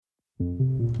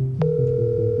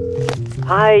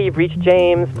Hi, you've reached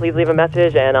James. Please leave a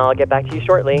message and I'll get back to you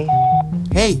shortly.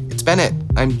 Hey, it's Bennett.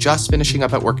 I'm just finishing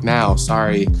up at work now,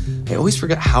 sorry. I always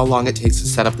forget how long it takes to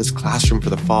set up this classroom for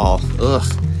the fall. Ugh.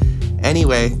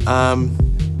 Anyway,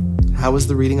 how was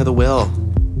the reading of the will?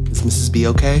 Is Mrs. B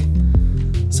okay?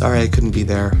 Sorry I couldn't be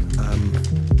there.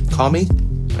 Call me.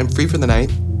 I'm free for the night.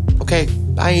 Okay,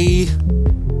 bye.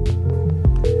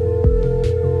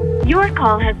 Your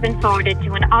call has been forwarded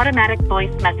to an automatic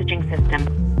voice messaging system.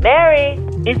 Mary!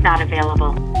 Is not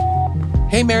available.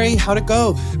 Hey, Mary, how'd it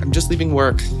go? I'm just leaving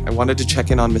work. I wanted to check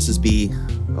in on Mrs. B.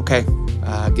 Okay,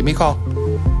 give me a call.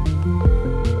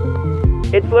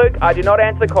 It's Luke. I do not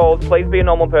answer calls. Please be a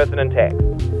normal person and text.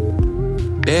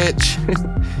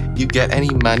 Bitch, you get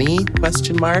any money?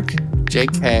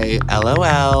 JK,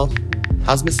 LOL.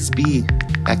 How's Mrs. B?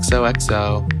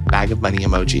 XOXO, bag of money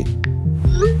emoji.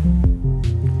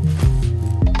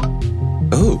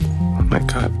 Oh my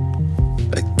God.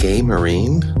 A gay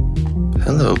Marine?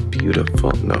 Hello,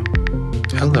 beautiful. No.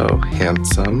 Hello,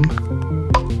 handsome.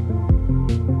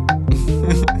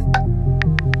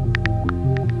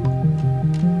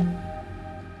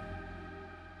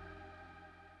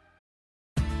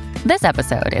 This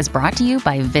episode is brought to you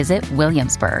by Visit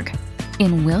Williamsburg.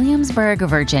 In Williamsburg,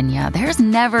 Virginia, there's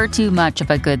never too much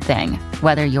of a good thing.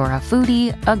 Whether you're a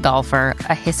foodie, a golfer,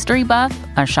 a history buff,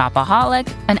 a shopaholic,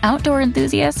 an outdoor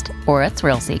enthusiast, or a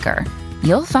thrill seeker,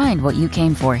 you'll find what you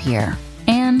came for here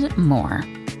and more.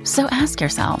 So ask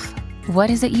yourself, what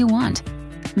is it you want?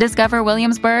 Discover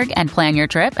Williamsburg and plan your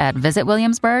trip at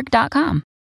visitwilliamsburg.com.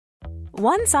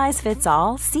 One size fits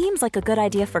all seems like a good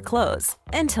idea for clothes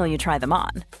until you try them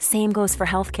on. Same goes for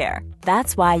healthcare.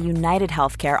 That's why United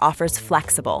Healthcare offers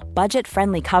flexible,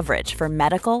 budget-friendly coverage for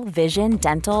medical, vision,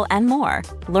 dental, and more.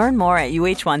 Learn more at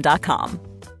uh1.com.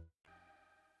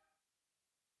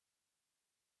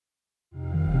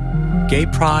 Gay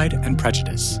Pride and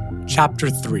Prejudice, Chapter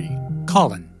 3,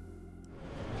 Colin.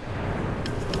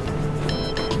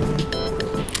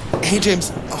 Hey, James,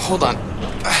 hold on.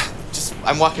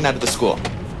 I'm walking out of the school.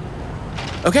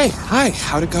 Okay, hi,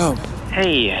 how'd it go?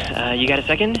 Hey, you got a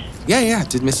second? Yeah,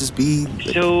 did Mrs. B...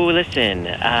 So, listen,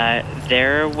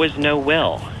 there was no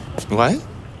will. What?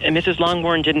 Mrs.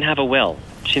 Longbourn didn't have a will.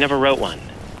 She never wrote one.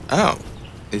 Oh,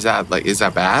 is that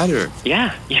bad, or...?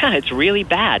 Yeah, it's really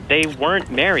bad. They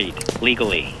weren't married,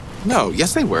 legally. No,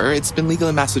 yes they were. It's been legal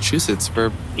in Massachusetts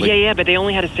for... Yeah, but they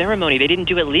only had a ceremony. They didn't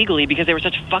do it legally because they were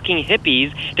such fucking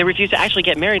hippies. They refused to actually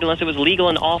get married unless it was legal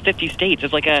in all 50 states.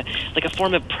 It's like a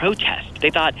form of protest.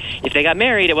 They thought if they got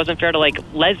married, it wasn't fair to,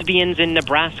 lesbians in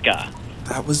Nebraska.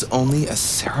 That was only a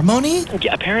ceremony?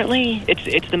 Yeah, apparently.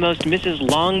 It's the most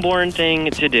Mrs. Longbourn thing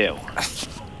to do.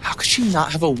 How could she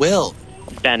not have a will?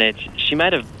 Bennett, she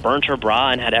might have burnt her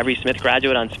bra and had every Smith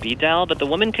graduate on speed dial, but the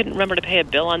woman couldn't remember to pay a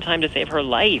bill on time to save her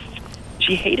life.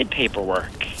 She hated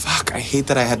paperwork. Fuck, I hate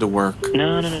that I had to work.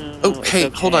 No. Oh, hey,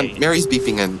 okay. Hold on. Mary's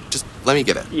beeping in. Just let me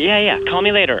get it. Yeah. Call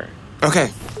me later. Okay.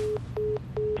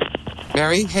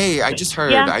 Mary, hey, I just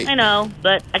heard. Yeah, I know,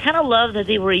 but I kind of love that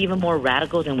they were even more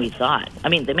radical than we thought. I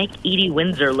mean, they make Edie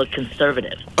Windsor look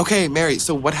conservative. Okay, Mary,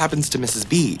 so what happens to Mrs.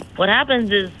 B? What happens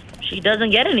is she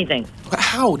doesn't get anything.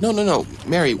 How? No.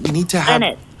 Mary, we need to have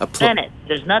Bennett,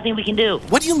 there's nothing we can do.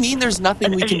 What do you mean there's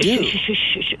nothing we can do?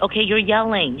 Shh. Okay, you're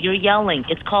yelling.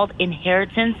 It's called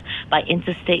inheritance by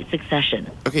intestate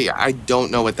succession. Okay, I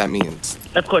don't know what that means.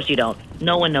 Of course you don't.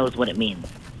 No one knows what it means.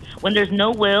 When there's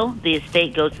no will, the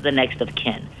estate goes to the next of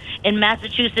kin. In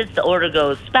Massachusetts, the order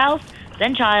goes spouse,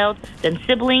 then child, then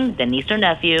sibling, then niece or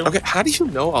nephew. Okay, how do you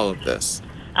know all of this?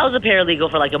 I was a paralegal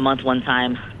for a month one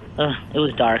time. It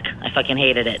was dark. I fucking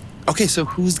hated it. Okay, so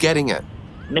who's getting it?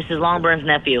 Mrs. Longburn's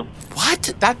nephew.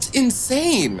 What? That's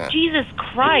insane. Jesus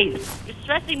Christ. You're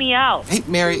stressing me out. Hey,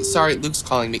 Mary, sorry, Luke's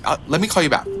calling me. Let me call you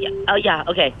back. Yeah,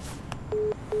 okay.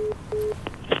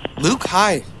 Luke,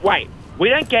 hi. Wait, we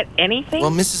don't get anything?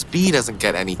 Well, Mrs. B doesn't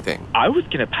get anything. I was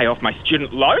going to pay off my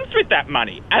student loans with that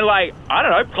money. And I don't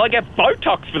know, probably get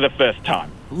Botox for the first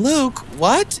time. Luke,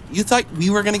 what? You thought we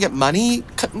were going to get money?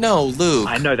 No, Luke.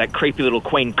 I know that creepy little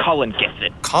queen Colin gets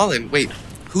it. Colin? Wait,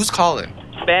 who's Colin?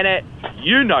 Bennett,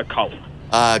 you know Colin.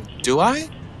 Do I?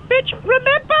 Bitch,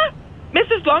 remember?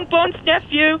 Mrs. Longbourn's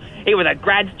nephew. He was a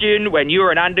grad student when you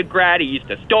were an undergrad. He used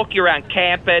to stalk you around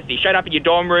campus. He showed up in your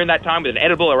dorm room that time with an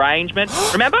edible arrangement.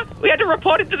 Remember? We had to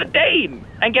report it to the dean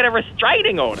and get a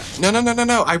restraining order. No.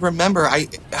 I remember.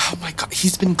 Oh my God,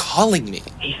 he's been calling me.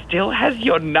 He still has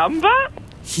your number?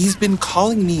 He's been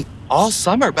calling me all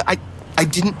summer, but I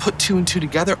didn't put two and two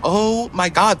together. Oh my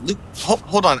God, Luke,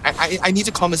 hold on. I need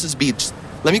to call Mrs. B. Just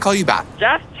let me call you back.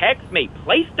 Just text me.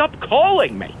 Please stop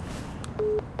calling me.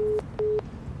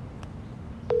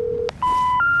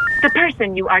 The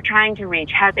person you are trying to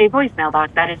reach has a voicemail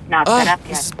box that is not set up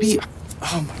yet. Mrs. B.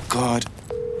 Oh my God.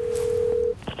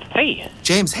 Hey.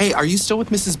 James, hey, are you still with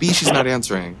Mrs. B? She's not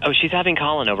answering. Oh, she's having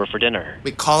Colin over for dinner.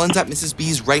 Wait, Colin's at Mrs.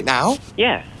 B's right now?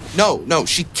 Yeah. No,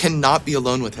 she cannot be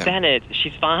alone with him. Bennett,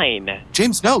 she's fine.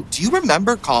 James, no. Do you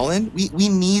remember Colin? We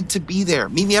need to be there.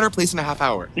 Meet me at our place in a half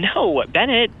hour. No,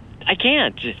 Bennett, I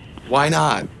can't. Why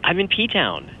not? I'm in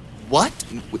P-Town. What?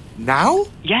 Now?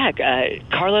 Yeah,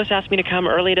 Carlos asked me to come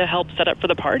early to help set up for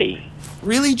the party.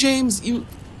 Really, James? You...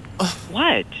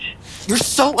 What? You're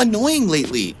so annoying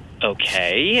lately.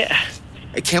 Okay.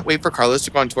 I can't wait for Carlos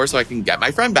to go on tour so I can get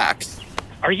my friend back.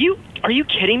 Are you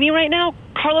kidding me right now?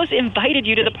 Carlos invited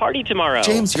you to the party tomorrow.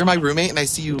 James, you're my roommate and I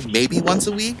see you maybe once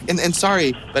a week. And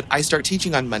sorry, but I start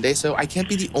teaching on Monday, so I can't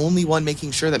be the only one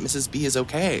making sure that Mrs. B is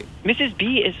okay. Mrs.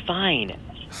 B is fine.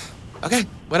 Okay,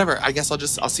 whatever. I guess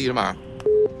I'll see you tomorrow.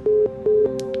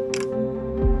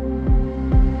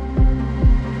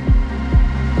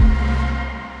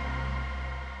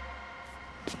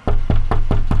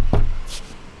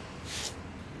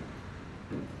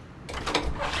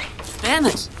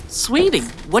 Bennett, sweetie,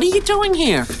 what are you doing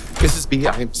here? Mrs. B,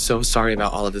 I'm so sorry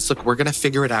about all of this. Look, we're gonna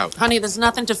figure it out. Honey, there's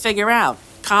nothing to figure out.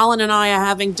 Colin and I are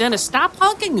having dinner. Stop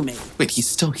hugging me. Wait, he's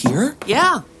still here?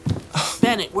 Yeah.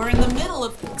 Bennett, we're in the middle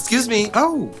of... Excuse me.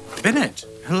 Oh, Bennett.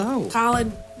 Hello.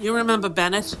 Colin, you remember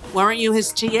Bennett? Weren't you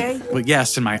his TA? Well,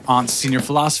 yes, in my aunt's senior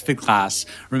philosophy class.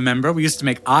 Remember, we used to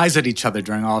make eyes at each other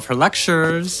during all of her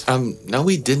lectures. No,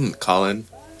 we didn't, Colin.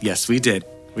 Yes, we did.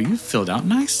 Well, you filled out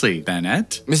nicely,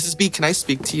 Bennett. Mrs. B, can I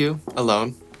speak to you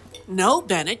alone? No,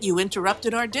 Bennett, you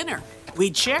interrupted our dinner.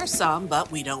 We'd share some,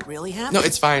 but we don't really have No, it.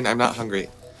 it's fine. I'm not hungry.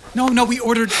 No, we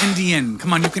ordered Indian.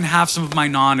 Come on, you can have some of my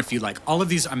naan if you like. All of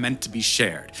these are meant to be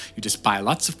shared. You just buy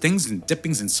lots of things and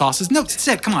dippings and sauces. No,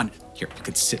 sit, come on. Here, you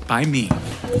could sit by me.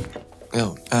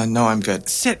 No, I'm good.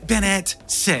 Sit, Bennett,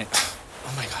 sit.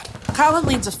 Oh my God. Colin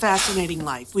leads a fascinating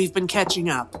life. We've been catching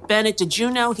up. Bennett, did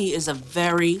you know he is a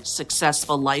very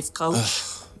successful life coach?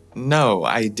 No,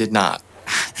 I did not.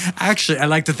 Actually, I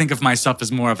like to think of myself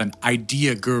as more of an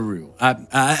idea guru,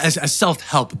 as a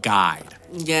self-help guide.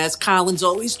 Yes, Colin's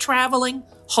always traveling,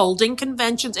 holding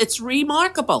conventions. It's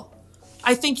remarkable.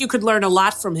 I think you could learn a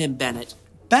lot from him, Bennett.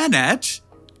 Bennett,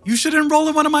 you should enroll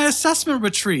in one of my assessment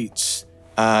retreats.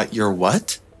 Your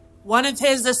what? One of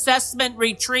his assessment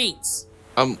retreats.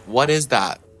 What is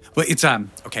that? Well, it's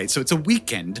it's a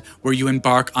weekend where you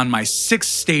embark on my 6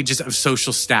 stages of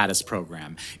social status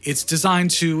program. It's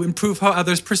designed to improve how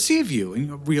others perceive you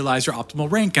and realize your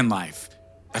optimal rank in life.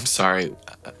 I'm sorry.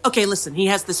 Okay, listen, he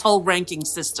has this whole ranking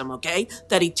system, okay?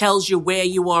 That he tells you where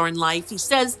you are in life. He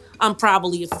says, I'm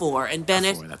probably a 4. And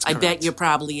Bennett, 4, that's I correct. bet you're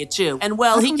probably a 2. And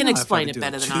well, I he don't can know if explain I it would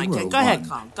better do a than I 2 or can. Go ahead, 1.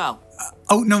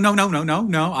 Colin, go.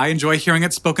 No. I enjoy hearing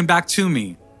it spoken back to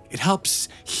me. It helps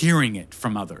hearing it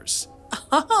from others.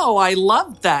 Oh, I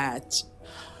love that.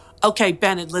 Okay,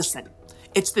 Bennett, listen.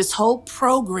 It's this whole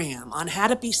program on how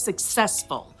to be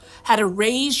successful, how to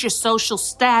raise your social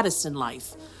status in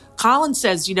life. Colin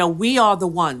says, we are the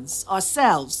ones,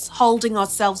 ourselves, holding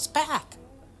ourselves back.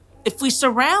 If we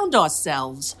surround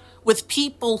ourselves with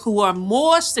people who are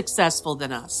more successful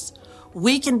than us,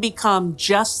 we can become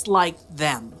just like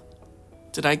them.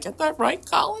 Did I get that right,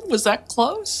 Colin? Was that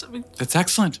close? That's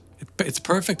excellent. It's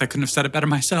perfect. I couldn't have said it better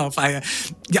myself. I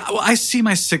see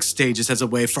my 6 stages as a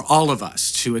way for all of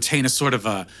us to attain a sort of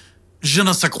a je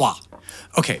ne sais quoi.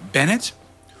 Okay, Bennett,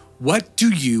 what do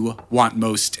you want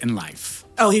most in life?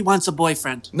 Oh, he wants a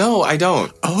boyfriend. No, I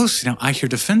don't. Oh, so now I hear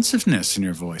defensiveness in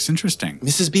your voice. Interesting.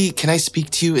 Mrs. B, can I speak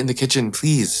to you in the kitchen,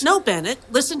 please? No, Bennett,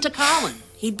 listen to Colin.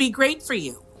 He'd be great for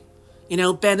you.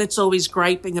 Bennett's always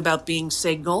griping about being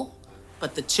single,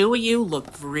 but the two of you look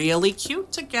really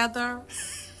cute together.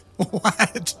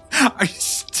 What? Are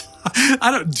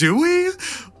you do we?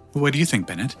 What do you think,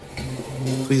 Bennett?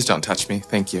 Please don't touch me.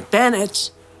 Thank you.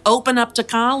 Bennett, open up to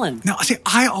Colin. No, see,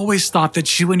 I always thought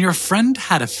that you and your friend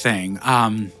had a thing.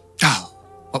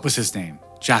 What was his name?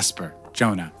 Jasper,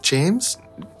 Jonah. James?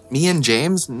 Me and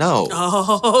James? No.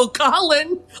 Oh,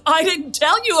 Colin, I didn't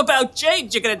tell you about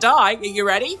James. You're going to die. Are you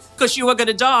ready? Because you are going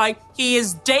to die. He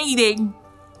is dating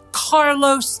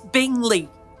Carlos Bingley.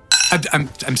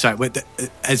 I'm sorry, what,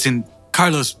 as in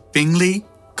Carlos Bingley?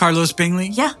 Carlos Bingley?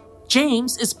 Yeah,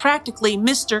 James is practically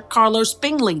Mr. Carlos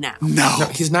Bingley now. No,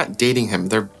 he's not dating him.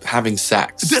 They're having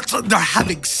sex. They're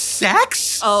having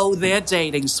sex? Oh, they're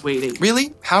dating, sweetie.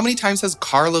 Really? How many times has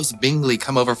Carlos Bingley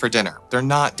come over for dinner? They're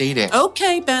not dating.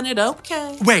 Okay, Bennett,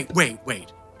 okay. Wait.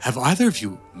 Have either of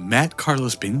you met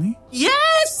Carlos Bingley?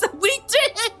 Yes, we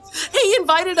did. He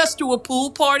invited us to a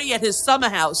pool party at his summer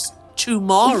house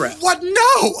tomorrow. What? No!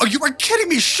 Oh, you are kidding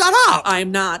me. Shut up!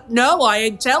 I'm not. No, I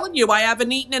am telling you, I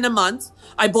haven't eaten in a month.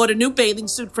 I bought a new bathing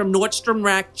suit from Nordstrom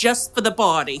Rack just for the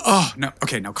party. Oh, no.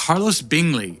 Okay, now Carlos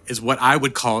Bingley is what I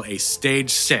would call a stage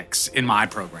 6 in my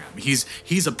program. He's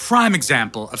a prime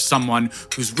example of someone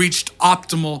who's reached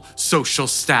optimal social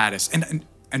status. And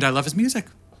I love his music.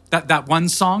 That one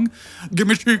song, give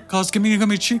me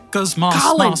chicas, mas,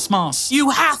 Colin, mas, mas. you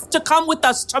have to come with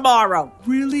us tomorrow.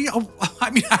 Really? Oh, I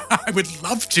mean, I would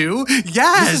love to.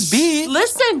 Yes. Mrs. B.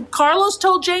 Listen, Carlos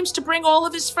told James to bring all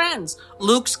of his friends.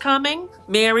 Luke's coming.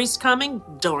 Mary's coming.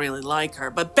 Don't really like her,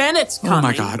 but Bennett's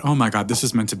coming. Oh my God, this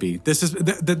is meant to be. This is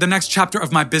the next chapter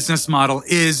of my business model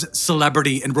is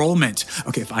celebrity enrollment.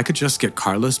 Okay, if I could just get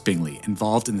Carlos Bingley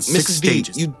involved in the 6 Mrs. B,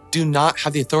 stages. you do not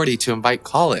have the authority to invite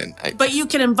Colin. But you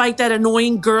can invite that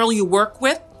annoying girl you work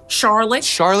with, Charlotte.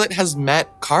 Charlotte has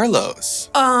met Carlos.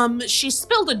 She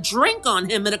spilled a drink on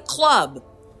him at a club.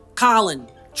 Colin,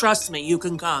 trust me, you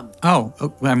can come.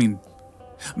 I mean,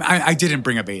 I didn't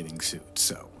bring a bathing suit,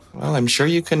 so. Well, I'm sure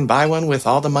you can buy one with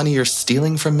all the money you're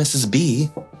stealing from Mrs. B.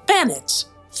 Bennett.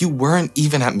 You weren't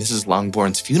even at Mrs.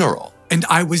 Longbourn's funeral. And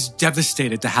I was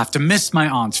devastated to have to miss my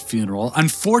aunt's funeral.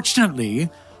 Unfortunately,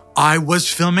 I was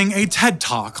filming a TED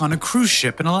Talk on a cruise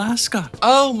ship in Alaska.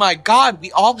 Oh my God,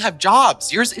 we all have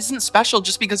jobs. Yours isn't special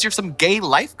just because you're some gay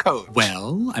life coach.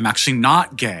 Well, I'm actually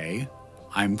not gay.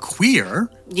 I'm queer.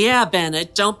 Yeah,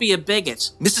 Bennett, don't be a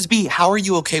bigot. Mrs. B, how are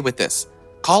you okay with this?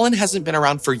 Colin hasn't been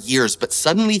around for years, but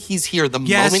suddenly he's here the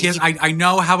moment Yes, I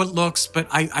know how it looks, but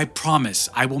I promise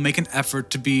I will make an effort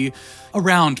to be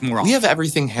around more often. We have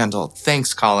everything handled.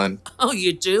 Thanks, Colin. Oh,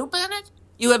 you do, Bennett?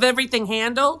 You have everything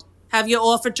handled? Have you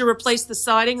offered to replace the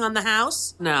siding on the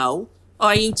house? No.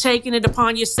 Are you taking it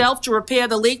upon yourself to repair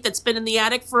the leak that's been in the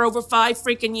attic for over 5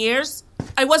 freaking years?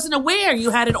 I wasn't aware you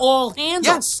had it all handled.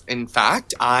 Yes, in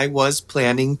fact, I was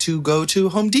planning to go to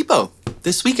Home Depot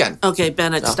this weekend. Okay,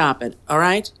 Bennett, stop it, all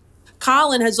right?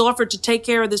 Colin has offered to take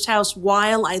care of this house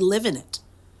while I live in it.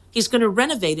 He's going to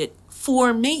renovate it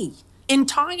for me,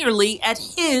 entirely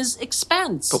at his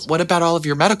expense. But what about all of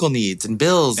your medical needs and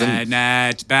bills and...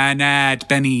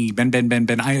 Benny,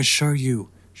 Ben, I assure you,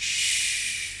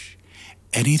 shh.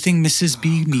 Anything Mrs.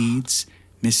 B needs,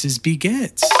 Mrs. B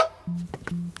gets.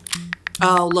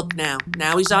 Oh, look now.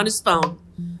 Now he's on his phone.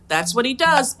 That's what he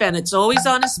does, Bennett's always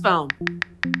on his phone.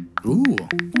 Ooh,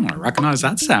 I recognize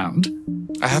that sound.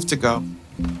 I have to go.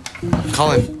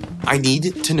 Colin, I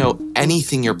need to know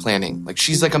anything you're planning. Like,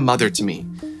 she's like a mother to me.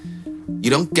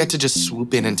 You don't get to just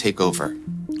swoop in and take over.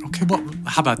 Okay, well,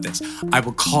 how about this? I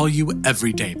will call you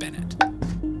every day, Bennett.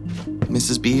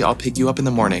 Mrs. B, I'll pick you up in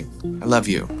the morning. I love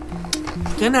you.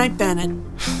 Good night, Bennett.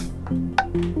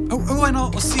 Oh, and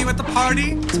I'll see you at the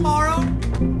party tomorrow.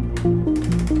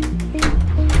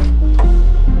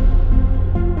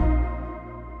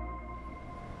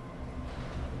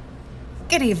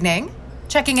 Good evening.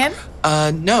 Checking in?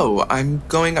 No, I'm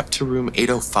going up to room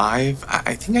 805.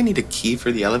 I think I need a key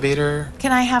for the elevator.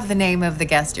 Can I have the name of the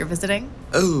guest you're visiting?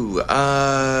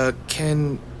 Oh,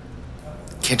 can't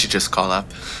you just call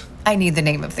up? I need the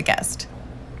name of the guest.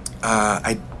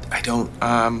 I don't,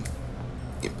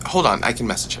 hold on, I can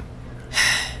message him.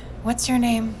 What's your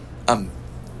name?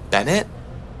 Bennett?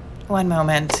 One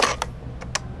moment.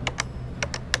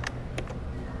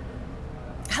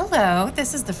 Hello,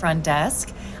 this is the front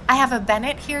desk. I have a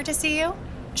Bennett here to see you.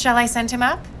 Shall I send him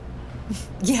up?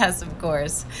 Yes, of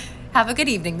course. Have a good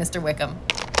evening, Mr. Wickham.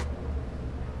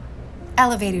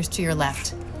 Elevator's to your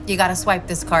left. You gotta swipe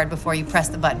this card before you press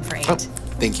the button for 8. Oh,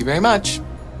 thank you very much.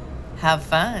 Have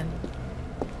fun.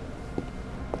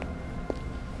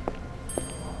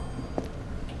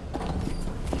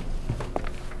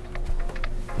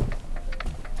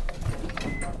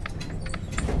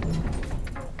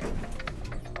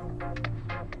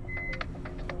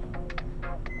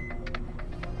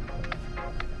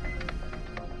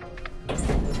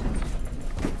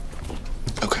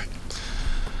 Okay.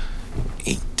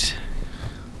 8.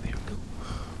 There we go.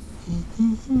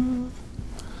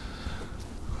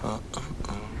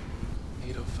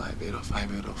 805,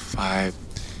 805, 805.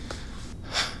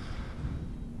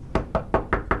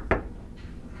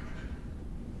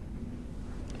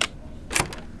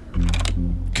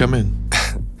 Come in.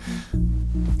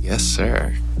 Yes,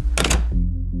 sir.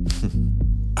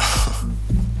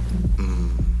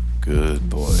 Good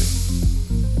boy.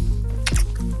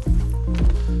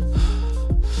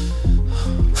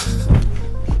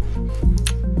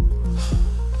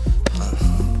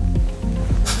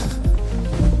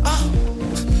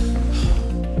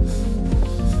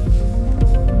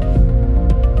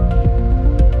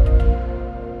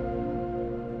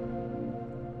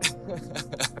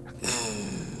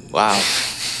 Wow.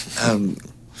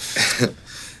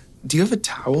 Do you have a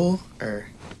towel, or?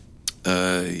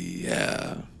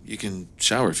 Yeah. You can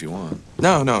shower if you want.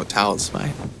 No, towel's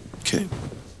fine. Okay.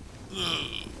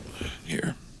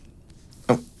 Here.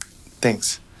 Oh,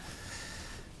 thanks.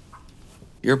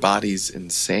 Your body's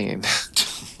insane.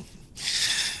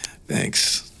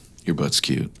 Thanks. Your butt's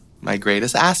cute. My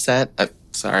greatest asset.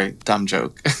 Sorry, dumb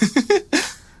joke.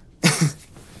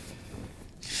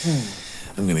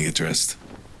 I'm gonna get dressed.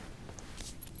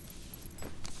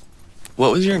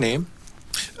 What was your name?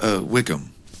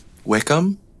 Wickham.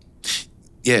 Wickham?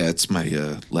 Yeah, it's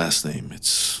my last name.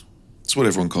 It's what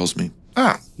everyone calls me.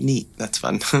 Ah, neat. That's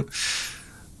fun.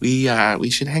 We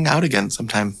should hang out again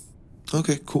sometime.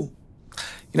 Okay, cool.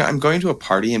 You know, I'm going to a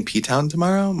party in P-Town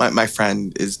tomorrow. My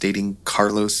friend is dating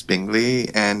Carlos Bingley,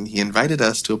 and he invited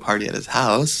us to a party at his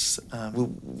house.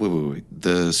 Wait.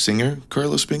 The singer,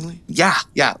 Carlos Bingley? Yeah,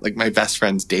 like my best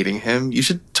friend's dating him. You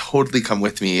should totally come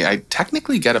with me. I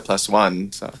technically get a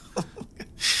 +1, so.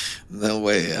 No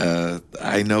way.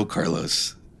 I know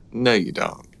Carlos. No, you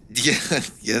don't. Yeah,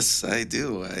 yes, I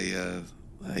do. I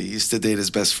used to date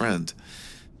his best friend.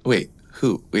 Wait,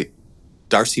 who? Wait,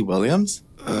 Darcy Williams?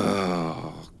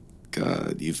 Oh,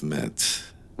 God, you've met.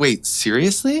 Wait,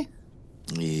 seriously?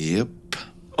 Yep.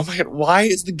 Oh my God, why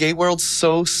is the gay world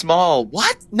so small?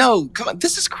 What? No, come on,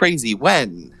 this is crazy.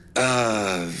 When?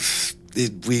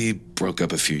 We broke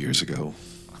up a few years ago.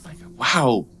 Oh my God,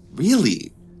 wow,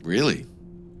 really? Really?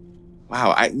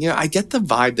 Wow, I get the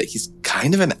vibe that he's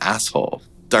kind of an asshole.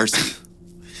 Darcy.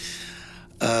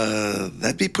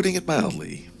 That'd be putting it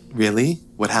mildly. Really?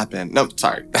 What happened? No,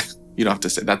 sorry. You don't have to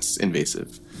say. That's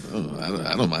invasive. Oh,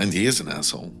 I don't mind. He is an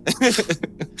asshole.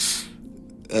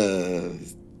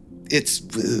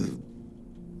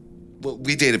 Well,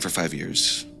 we dated for 5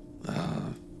 years.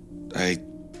 I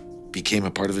became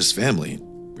a part of his family,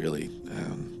 really.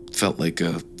 Felt like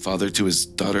a father to his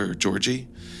daughter, Georgie.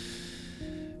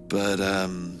 But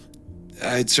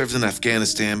I'd served in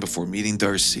Afghanistan before meeting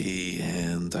Darcy,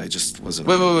 and I just wasn't...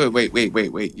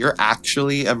 Wait. You're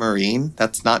actually a Marine?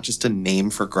 That's not just a name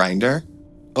for Grindr?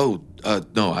 Oh,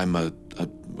 no, I'm a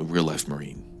real-life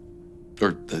Marine.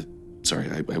 Sorry,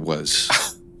 I was.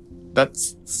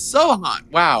 That's so hot.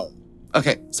 Wow.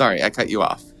 Okay, sorry, I cut you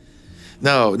off.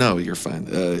 No, you're fine.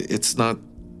 It's not...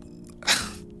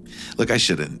 Look, I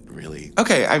shouldn't, really.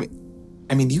 Okay, I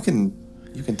mean, you can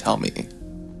tell me.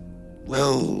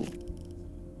 Well...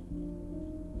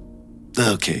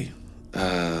 Okay.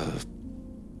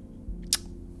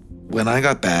 When I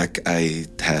got back, I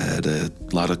had a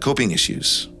lot of coping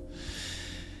issues.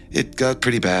 It got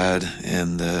pretty bad,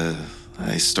 and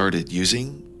I started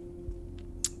using.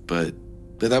 But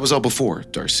that was all before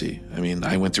Darcy. I mean,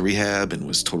 I went to rehab and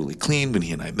was totally clean when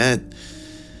he and I met.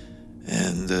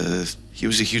 And he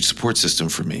was a huge support system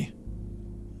for me.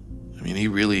 I mean, he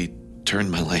really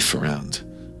turned my life around.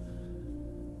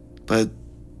 But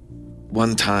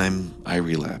one time I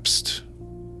relapsed.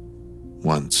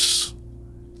 Once.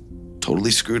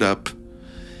 Totally screwed up.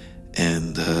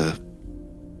 And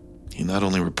he not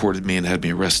only reported me and had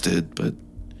me arrested, but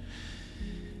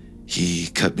he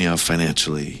cut me off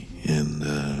financially and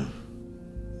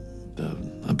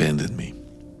abandoned me.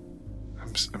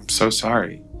 I'm so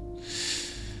sorry.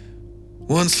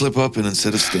 One slip up, and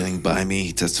instead of standing by me,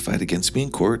 he testified against me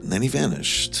in court, and then he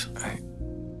vanished.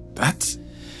 That's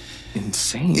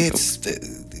insane. It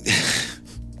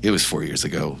was 4 years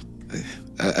ago.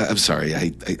 I'm sorry. I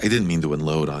didn't mean to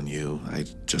unload on you. I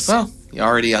just... Well, you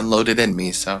already unloaded in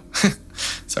me, so...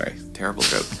 Sorry, terrible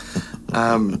joke.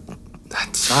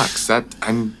 That sucks.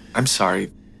 I'm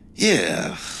sorry.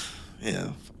 Yeah.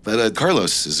 But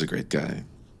Carlos is a great guy.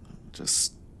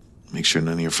 Just make sure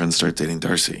none of your friends start dating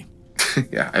Darcy.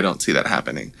 Yeah, I don't see that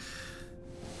happening.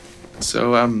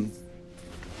 So,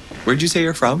 where'd you say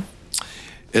you're from?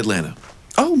 Atlanta.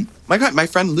 Oh, my God, my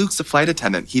friend Luke's a flight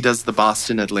attendant. He does the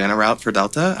Boston-Atlanta route for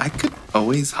Delta. I could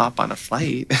always hop on a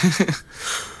flight.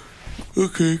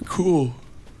 Okay, cool.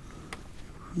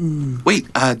 Wait,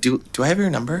 do I have your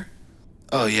number?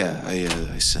 Oh, yeah,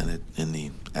 I sent it in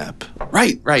the app.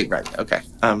 Right. Okay.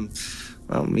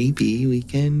 Well, maybe we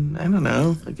can, I don't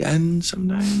know, again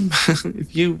sometime,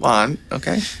 if you want,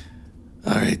 okay?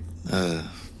 All right.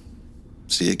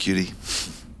 See ya, cutie.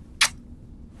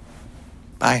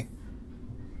 Bye.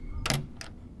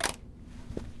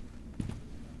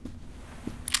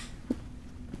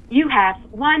 You have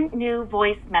one new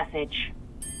voice message.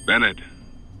 Bennett,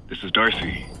 this is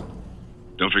Darcy.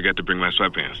 Don't forget to bring my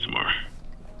sweatpants tomorrow.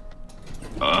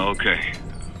 Okay.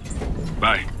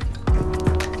 Bye.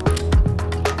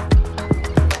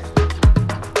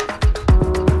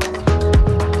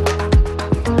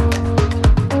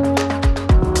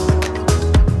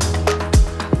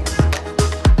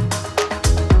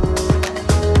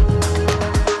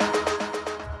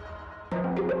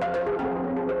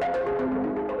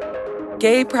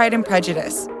 Gay Pride and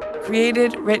Prejudice,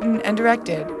 created, written, and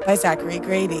directed by Zachary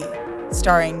Grady.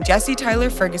 Starring Jesse Tyler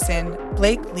Ferguson,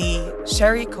 Blake Lee,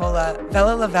 Sherry Cola,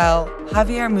 Bella Lavelle,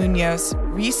 Javier Munoz,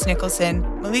 Reese Nicholson,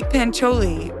 Malik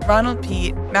Pancholi, Ronald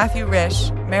Pete, Matthew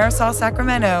Risch, Marisol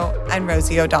Sacramento, and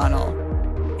Rosie O'Donnell.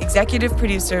 Executive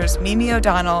producers Mimi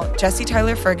O'Donnell, Jesse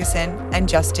Tyler Ferguson, and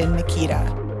Justin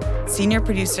Nikita. Senior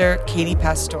producer Katie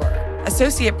Pastor.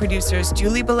 Associate producers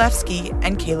Julie Belevsky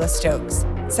and Kayla Stokes.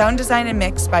 Sound design and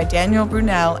mix by Daniel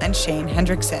Brunel and Shane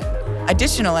Hendrickson.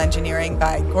 Additional engineering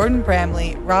by Gordon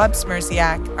Bramley, Rob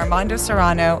Smerziak, Armando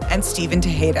Serrano, and Stephen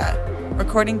Tejeda.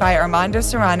 Recording by Armando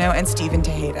Serrano and Stephen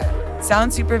Tejeda.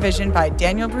 Sound supervision by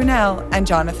Daniel Brunel and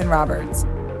Jonathan Roberts.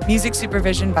 Music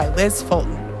supervision by Liz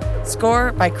Fulton.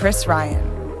 Score by Chris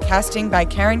Ryan. Casting by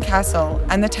Karen Castle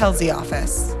and the Telsey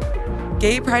Office.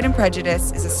 Gay Pride and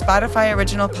Prejudice is a Spotify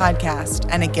original podcast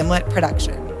and a Gimlet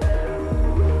production.